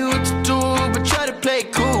tell you what to do, but try to play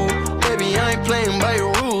it cool. Baby, I ain't playing by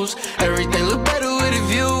your rules. Everything look better with a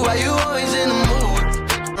view. Why you always in the mood?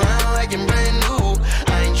 Around like I'm brand new.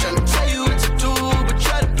 I ain't tryna tell you what to do, but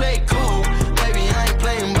try to play it cool. Baby, I ain't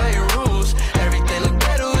playing by your rules. Everything look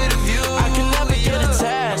better with a view. I can never get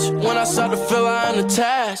attached. When I start to feel I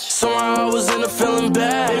feeling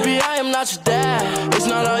bad. Baby, I am not your dad. It's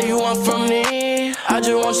not all you want from me. I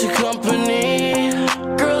just want your company.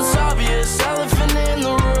 Girl, it's obvious, elephant in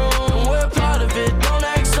the room. We're part of it, don't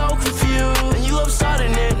act so confused. And you love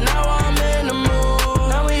starting it, now I'm in the mood.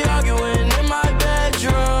 Now we arguing in my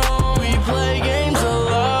bedroom. We play games of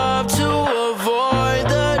love to avoid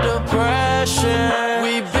the depression.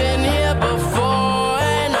 We've been here before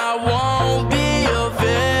and I won't be a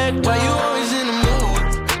victim. Why you always in the mood?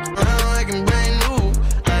 Like I'm brand new.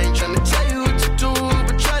 I ain't tryna tell you what to do,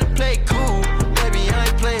 but try to play cool. Baby, I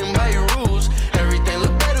ain't playing by your rules. Everything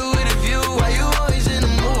look better with a view. Why you always in the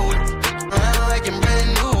mood? Like I'm brand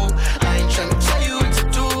new. I ain't tryna tell you what to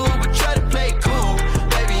do, but try to play cool.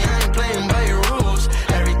 Baby, I ain't playing by your rules.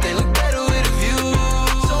 Everything look better with a view.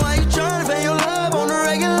 So why you tryna fake your love on the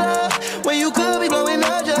regular? When you could be blowing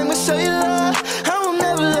up just like my cellular. I will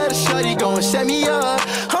never let a shorty go and set me up.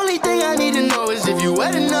 Only thing I need to know is if you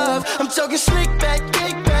wet enough. I'm talking slick back,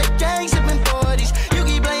 kick back, gang sipping 40s. You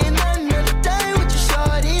keep playing another day with your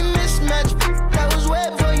shorty. Mismatch, that was way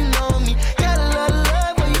before you know me. Got a lot of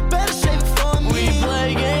love, but you better save it for me. We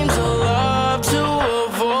play games of love to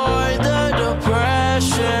avoid the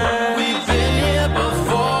depression. We've been here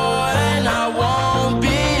before and I won't be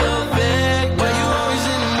a victim. Why you always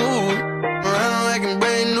in the mood? Around like I'm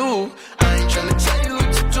brand new. I ain't tryna tell you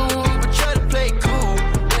what to do, but try to play cool.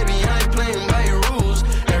 Baby, I ain't playing by your rules.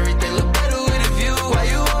 Everything look better with a view. Why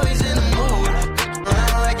you always in the mood?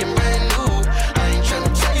 Around like I'm brand new. I ain't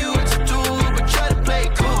tryna tell you what to do, but try to play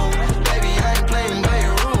cool. Baby, I ain't playing by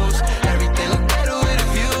your rules. Everything look better with a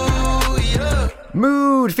view, yeah.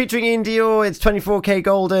 Mood featuring Indio. It's 24K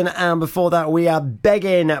Golden, and before that we are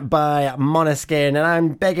Begging by Måneskin, and I'm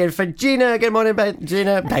begging for Gina. Good morning,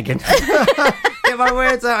 Gina. Begging. Get my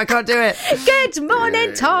words out, I can't do it. Good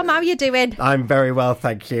morning, Tom. How are you doing? I'm very well,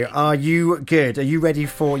 thank you. Are you good? Are you ready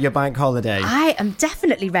for your bank holiday? I am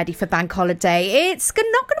definitely ready for bank holiday. It's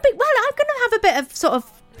not going to be, well, I'm going to have a bit of sort of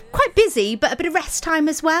quite busy, but a bit of rest time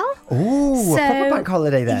as well. Ooh, a proper bank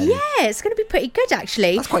holiday then. Yeah, it's going to be pretty good,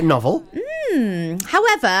 actually. That's quite novel.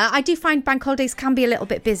 However, I do find bank holidays can be a little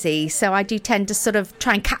bit busy, so I do tend to sort of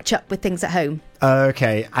try and catch up with things at home.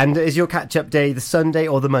 Okay, and is your catch-up day the Sunday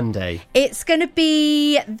or the Monday? It's going to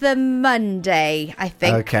be the Monday, I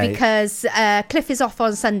think, Okay. because Cliff is off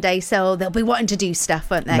on Sunday, so they'll be wanting to do stuff,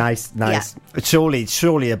 won't they? Nice. Yeah,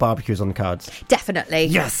 Surely a barbecue's on the cards. definitely.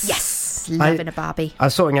 Yes. Yes. Loving a barbie. I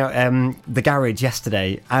was sorting out the garage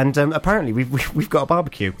yesterday, and apparently we've got a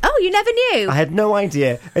barbecue. Oh, you never knew? I had no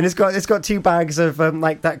idea, and it's got 2 bags of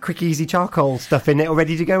like that quick easy charcoal stuff in it, all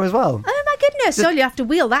ready to go as well. Oh my goodness! So you have to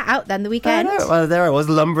wheel that out then the weekend. I know. Well, there I was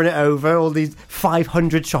lumbering it over all these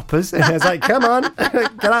 500 shoppers. I was like, "Come on,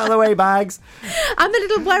 get out of the way, bags." I'm a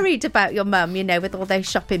little worried about your mum, with all those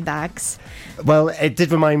shopping bags. Well, it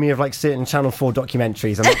did remind me of like certain Channel 4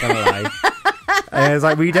 documentaries. I'm not going to lie. And it's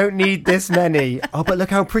like, we don't need this many. Oh, but look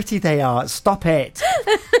how pretty they are. Stop it.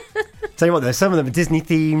 Tell you what, there's some of them are Disney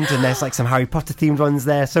themed, and there's like some Harry Potter themed ones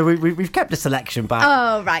there. So we've kept a selection back.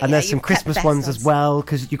 Oh, right. And there's some Christmas ones as well,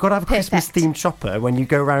 because you've got to have a Christmas themed shopper when you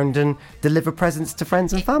go around and deliver presents to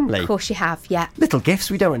friends and family. Of course you have, yeah. Little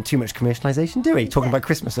gifts. We don't want too much commercialisation, do we? Talking about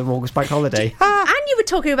Christmas and August bank holiday. And you were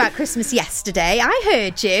talking about Christmas yesterday. I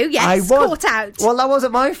heard you. Yes, I was caught out. Well, that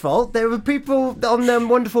wasn't my fault. There were people on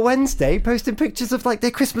Wonderful Wednesday posting pictures of like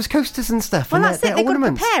their Christmas coasters and stuff. Well, and that's it. They've got to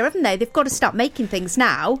prepare, haven't they? They've got to start making things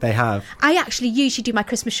now. They have. I actually usually do my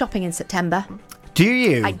Christmas shopping in September. Do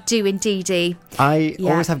you? I do indeedy. I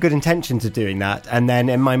always have good intentions of doing that, and then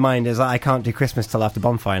in my mind is I can't do Christmas till after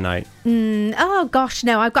bonfire night. Oh gosh,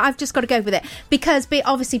 no! I've just got to go with it because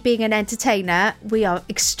obviously being an entertainer, we are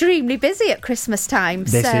extremely busy at Christmas time.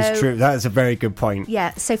 This is true. That is a very good point.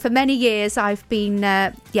 Yeah. So for many years, I've been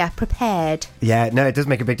prepared. Yeah. No, it does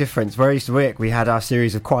make a big difference. Where I used to work, we had our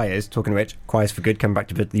series of choirs. Talking of which, Choirs for Good coming back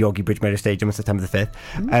to the Yorkie Bridge Meadow Stadium on September the 5th.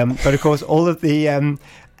 But of course, all the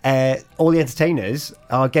entertainers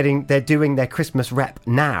they're doing their Christmas rep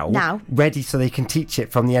now, ready so they can teach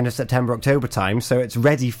it from the end of September, October time, so it's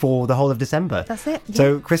ready for the whole of December. That's it. Yeah.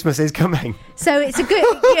 So Christmas is coming. So it's a good...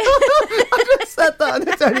 I just said that on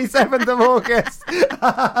the 27th of August.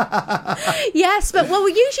 Yes, but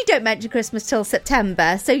we usually don't mention Christmas till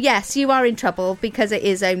September, so yes, you are in trouble because it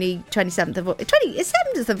is only 27th of August. It's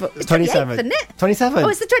 27th, isn't it? 27th. Oh,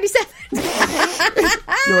 it's the 27th.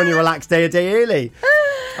 You're on your relaxed day a day early.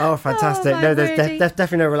 Oh, fantastic. Oh, no, there's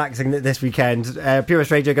definitely no relaxing this weekend. Pure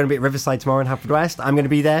West Radio are going to be at Riverside tomorrow in Haverfordwest. I'm going to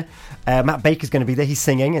be there. Matt Baker's going to be there. He's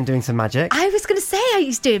singing and doing some magic. I was going to say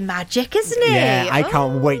he's doing magic, isn't he? Yeah, I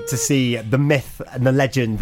can't wait to see the myth and the legend